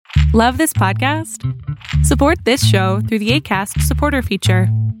Love this podcast? Support this show through the Acast supporter feature.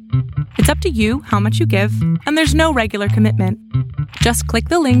 It's up to you how much you give, and there's no regular commitment. Just click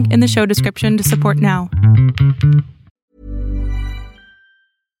the link in the show description to support now.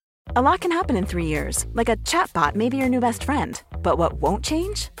 A lot can happen in 3 years, like a chatbot may be your new best friend. But what won't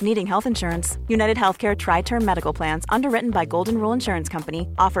change? Needing health insurance. United Healthcare Tri-Term Medical Plans, underwritten by Golden Rule Insurance Company,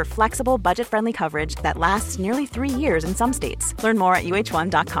 offer flexible, budget-friendly coverage that lasts nearly 3 years in some states. Learn more at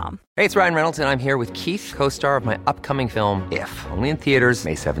uh1.com. Hey, it's Ryan Reynolds, and I'm here with Keith, co-star of my upcoming film, If, only in theaters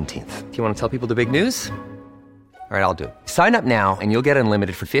May 17th. Do you want to tell people the big news? All right, I'll do it. Sign up now and you'll get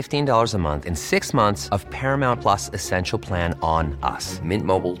unlimited for $15 a month and 6 months of Paramount Plus Essential Plan on us.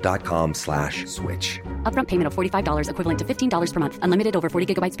 MintMobile.com/switch. Upfront payment of $45 equivalent to $15 per month. Unlimited over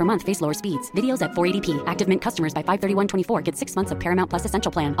 40 gigabytes per month. Face lower speeds. Videos at 480p. Active Mint customers by 531.24 get 6 months of Paramount Plus Essential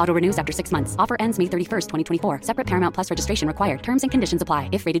Plan. Auto renews after 6 months. Offer ends May 31st, 2024. Separate Paramount Plus registration required. Terms and conditions apply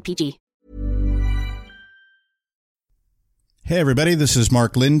if rated PG. Hey everybody, this is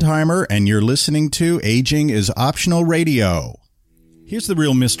Mark Lindheimer, and you're listening to Aging is Optional Radio. Here's the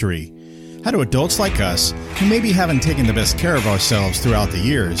real mystery. How do adults like us, who maybe haven't taken the best care of ourselves throughout the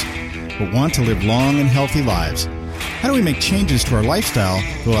years, but want to live long and healthy lives, how do we make changes to our lifestyle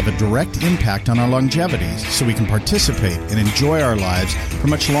that will have a direct impact on our longevity so we can participate and enjoy our lives for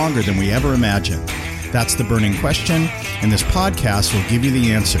much longer than we ever imagined? That's the burning question, and this podcast will give you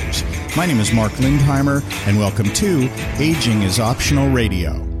the answers. My name is Mark Lindheimer, and welcome to Aging is Optional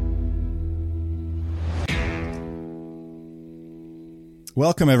Radio.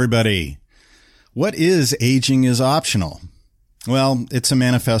 Welcome, everybody. What is Aging is Optional? Well, it's a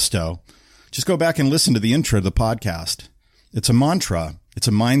manifesto. Just go back and listen to the intro of the podcast. It's a mantra. It's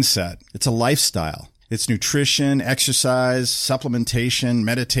a mindset. It's a lifestyle. It's nutrition, exercise, supplementation,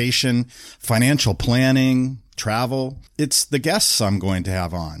 meditation, financial planning, travel. It's the guests I'm going to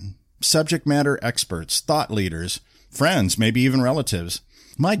have on. Subject matter experts, thought leaders, friends, maybe even relatives.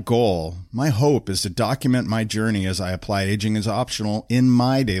 My goal, my hope is to document my journey as I apply Aging is Optional in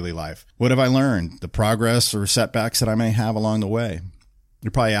my daily life. What have I learned? The progress or setbacks that I may have along the way.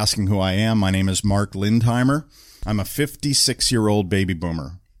 You're probably asking who I am. My name is Mark Lindheimer. I'm a 56-year-old baby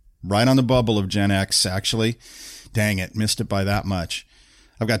boomer. Right on the bubble of Gen X, actually. Dang it, missed it by that much.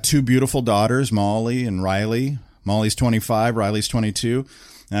 I've got two beautiful daughters, Molly and Riley. Molly's 25, Riley's 22,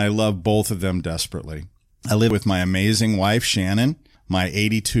 and I love both of them desperately. I live with my amazing wife, Shannon, my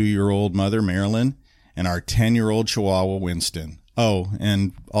 82-year-old mother, Marilyn, and our 10-year-old Chihuahua, Winston. Oh,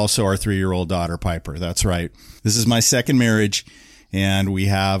 and also our 3-year-old daughter, Piper. That's right. This is my second marriage, and we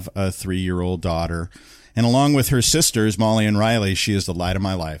have a 3-year-old daughter. And along with her sisters, Molly and Riley, she is the light of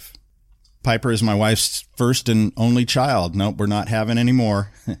my life. Piper is my wife's first and only child. Nope, we're not having any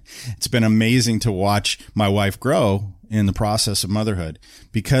more. It's been amazing to watch my wife grow in the process of motherhood.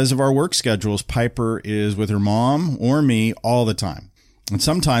 Because of our work schedules, Piper is with her mom or me all the time. And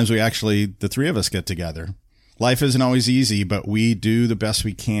sometimes the three of us get together. Life isn't always easy, but we do the best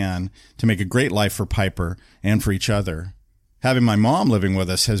we can to make a great life for Piper and for each other. Having my mom living with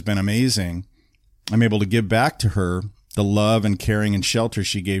us has been amazing. I'm able to give back to her the love and caring and shelter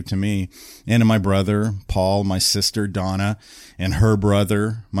she gave to me and to my brother, Paul, my sister, Donna, and her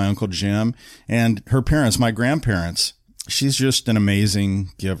brother, my Uncle Jim, and her parents, my grandparents. She's just an amazing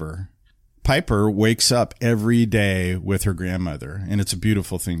giver. Piper wakes up every day with her grandmother, and it's a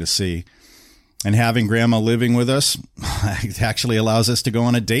beautiful thing to see. And having grandma living with us actually allows us to go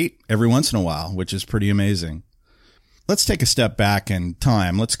on a date every once in a while, which is pretty amazing. Let's take a step back in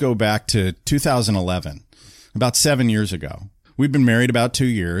time. Let's go back to 2011, about 7 years ago. We'd been married about 2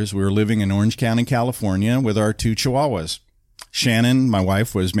 years. We were living in Orange County, California with our two Chihuahuas. Shannon, my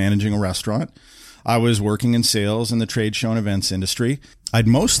wife, was managing a restaurant. I was working in sales in the trade show and events industry. I'd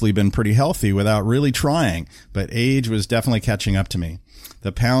mostly been pretty healthy without really trying, but age was definitely catching up to me.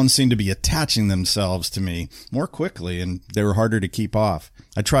 The pounds seemed to be attaching themselves to me more quickly, and they were harder to keep off.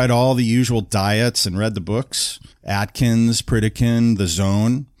 I tried all the usual diets and read the books, Atkins, Pritikin, The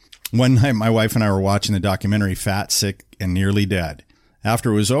Zone. One night, my wife and I were watching the documentary Fat, Sick, and Nearly Dead.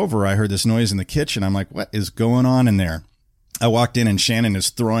 After it was over, I heard this noise in the kitchen. I'm like, what is going on in there? I walked in, and Shannon is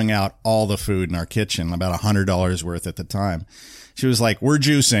throwing out all the food in our kitchen, about $100 worth at the time. She was like, we're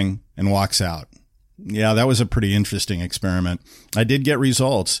juicing, and walks out. Yeah, that was a pretty interesting experiment. I did get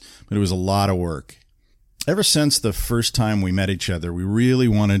results, but it was a lot of work. Ever since the first time we met each other, we really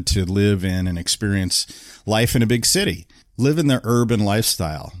wanted to live in and experience life in a big city. Live in the urban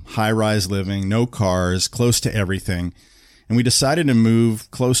lifestyle, high-rise living, no cars, close to everything. And we decided to move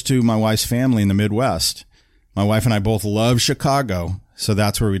close to my wife's family in the Midwest. My wife and I both love Chicago, so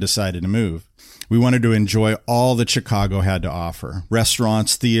that's where we decided to move. We wanted to enjoy all that Chicago had to offer.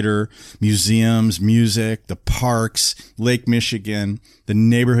 Restaurants, theater, museums, music, the parks, Lake Michigan, the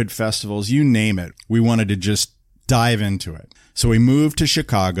neighborhood festivals, you name it. We wanted to just dive into it. So we moved to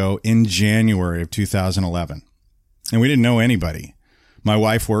Chicago in January of 2011. And we didn't know anybody. My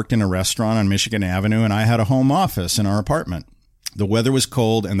wife worked in a restaurant on Michigan Avenue, and I had a home office in our apartment. The weather was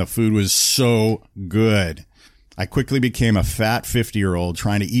cold, and the food was so good. I quickly became a fat 50-year-old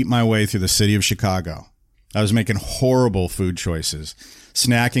trying to eat my way through the city of Chicago. I was making horrible food choices,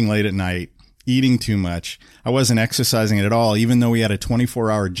 snacking late at night, eating too much. I wasn't exercising at all, even though we had a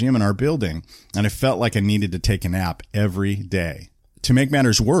 24-hour gym in our building, and I felt like I needed to take a nap every day. To make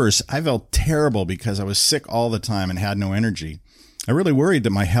matters worse, I felt terrible because I was sick all the time and had no energy. I really worried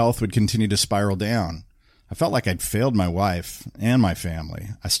that my health would continue to spiral down. I felt like I'd failed my wife and my family.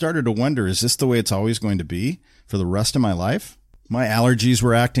 I started to wonder, is this the way it's always going to be for the rest of my life? My allergies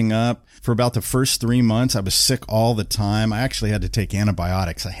were acting up. For about the first 3 months, I was sick all the time. I actually had to take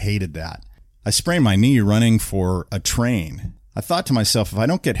antibiotics. I hated that. I sprained my knee running for a train. I thought to myself, if I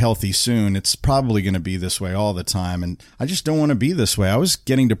don't get healthy soon, it's probably going to be this way all the time. And I just don't want to be this way. I was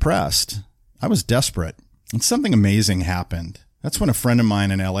getting depressed. I was desperate. And something amazing happened. That's when a friend of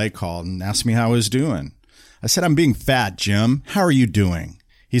mine in LA called and asked me how I was doing. I said, I'm being fat, Jim. How are you doing?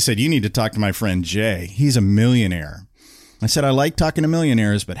 He said, you need to talk to my friend Jay. He's a millionaire. I said, I like talking to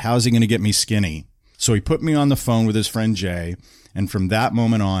millionaires, but how's he going to get me skinny? So he put me on the phone with his friend Jay. And from that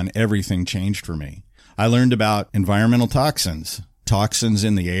moment on, everything changed for me. I learned about environmental toxins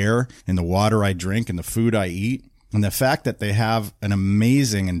in the air, in the water I drink, and the food I eat, and the fact that they have an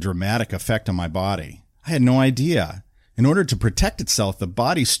amazing and dramatic effect on my body. I had no idea. In order to protect itself, the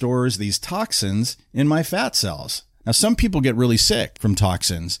body stores these toxins in my fat cells. Now, some people get really sick from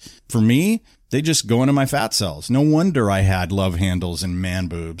toxins. For me, they just go into my fat cells. No wonder I had love handles and man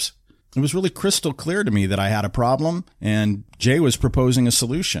boobs. It was really crystal clear to me that I had a problem, and Jay was proposing a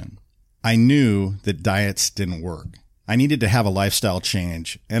solution. I knew that diets didn't work. I needed to have a lifestyle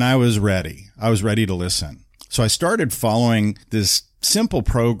change, and I was ready. I was ready to listen. So I started following this simple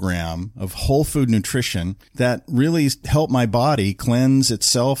program of whole food nutrition that really helped my body cleanse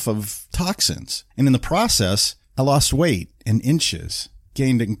itself of toxins. And in the process, I lost weight in inches,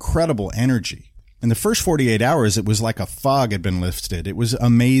 gained incredible energy. In the first 48 hours, it was like a fog had been lifted. It was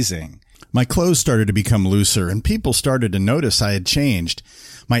amazing. My clothes started to become looser, and people started to notice I had changed.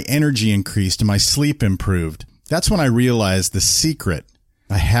 My energy increased and my sleep improved. That's when I realized the secret.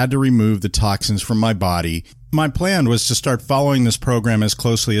 I had to remove the toxins from my body. My plan was to start following this program as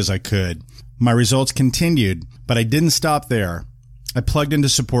closely as I could. My results continued, but I didn't stop there. I plugged into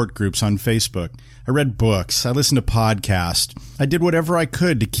support groups on Facebook. I read books. I listened to podcasts. I did whatever I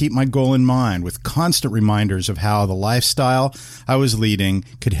could to keep my goal in mind, with constant reminders of how the lifestyle I was leading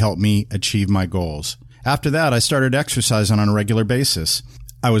could help me achieve my goals. After that, I started exercising on a regular basis.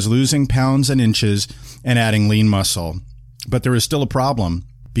 I was losing pounds and inches and adding lean muscle. But there was still a problem.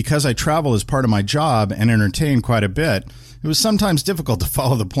 Because I travel as part of my job and entertain quite a bit, it was sometimes difficult to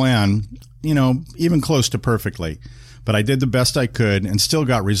follow the plan, even close to perfectly. But I did the best I could and still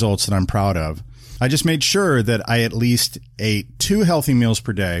got results that I'm proud of. I just made sure that I at least ate 2 healthy meals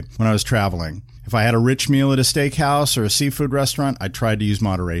per day when I was traveling. If I had a rich meal at a steakhouse or a seafood restaurant, I tried to use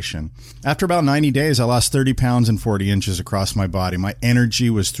moderation. After about 90 days, I lost 30 pounds and 40 inches across my body. My energy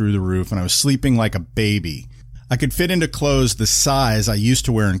was through the roof, and I was sleeping like a baby. I could fit into clothes the size I used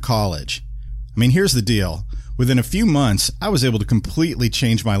to wear in college. Here's the deal. Within a few months, I was able to completely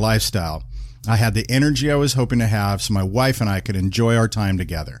change my lifestyle. I had the energy I was hoping to have so my wife and I could enjoy our time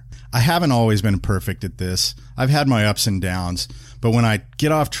together. I haven't always been perfect at this. I've had my ups and downs, but when I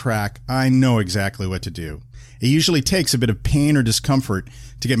get off track, I know exactly what to do. It usually takes a bit of pain or discomfort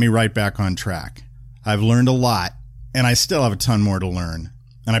to get me right back on track. I've learned a lot, and I still have a ton more to learn,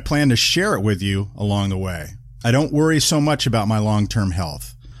 and I plan to share it with you along the way. I don't worry so much about my long-term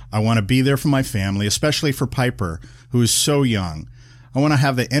health. I want to be there for my family, especially for Piper, who is so young. I want to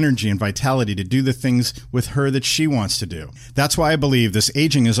have the energy and vitality to do the things with her that she wants to do. That's why I believe this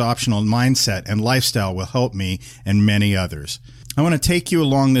aging is optional mindset and lifestyle will help me and many others. I want to take you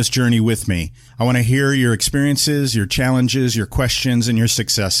along this journey with me. I want to hear your experiences, your challenges, your questions, and your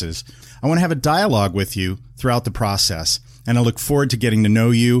successes. I want to have a dialogue with you throughout the process, and I look forward to getting to know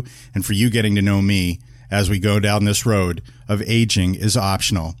you and for you getting to know me as we go down this road of aging is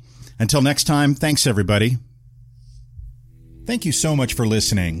optional. Until next time, thanks everybody. Thank you so much for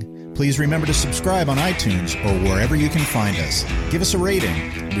listening. Please remember to subscribe on iTunes or wherever you can find us. Give us a rating.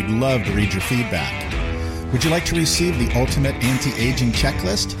 We'd love to read your feedback. Would you like to receive the ultimate anti-aging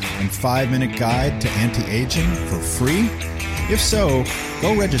checklist and 5-minute guide to anti-aging for free? If so,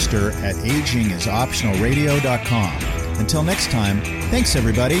 go register at agingisoptionalradio.com. Until next time, thanks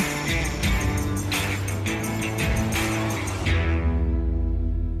everybody.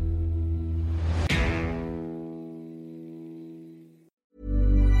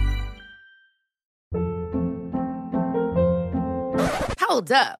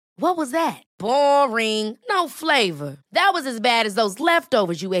 Hold up. What was that? Boring. No flavor. That was as bad as those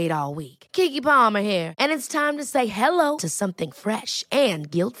leftovers you ate all week. Keke Palmer here, and it's time to say hello to something fresh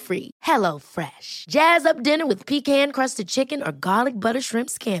and guilt-free. Hello Fresh. Jazz up dinner with pecan-crusted chicken or garlic butter shrimp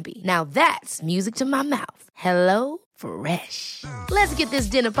scampi. Now that's music to my mouth. Hello Fresh. Let's get this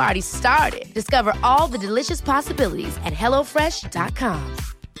dinner party started. Discover all the delicious possibilities at HelloFresh.com.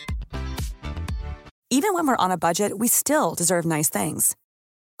 Even when we're on a budget, we still deserve nice things.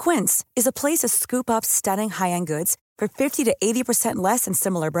 Quince is a place to scoop up stunning high-end goods for 50 to 80% less than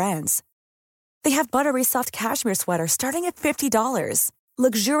similar brands. They have buttery soft cashmere sweaters starting at $50,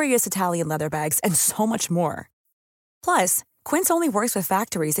 luxurious Italian leather bags, and so much more. Plus, Quince only works with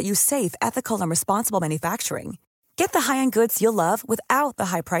factories that use safe, ethical, and responsible manufacturing. Get the high-end goods you'll love without the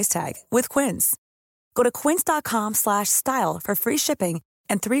high price tag with Quince. Go to quince.com/style for free shipping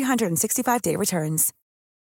and 365-day returns.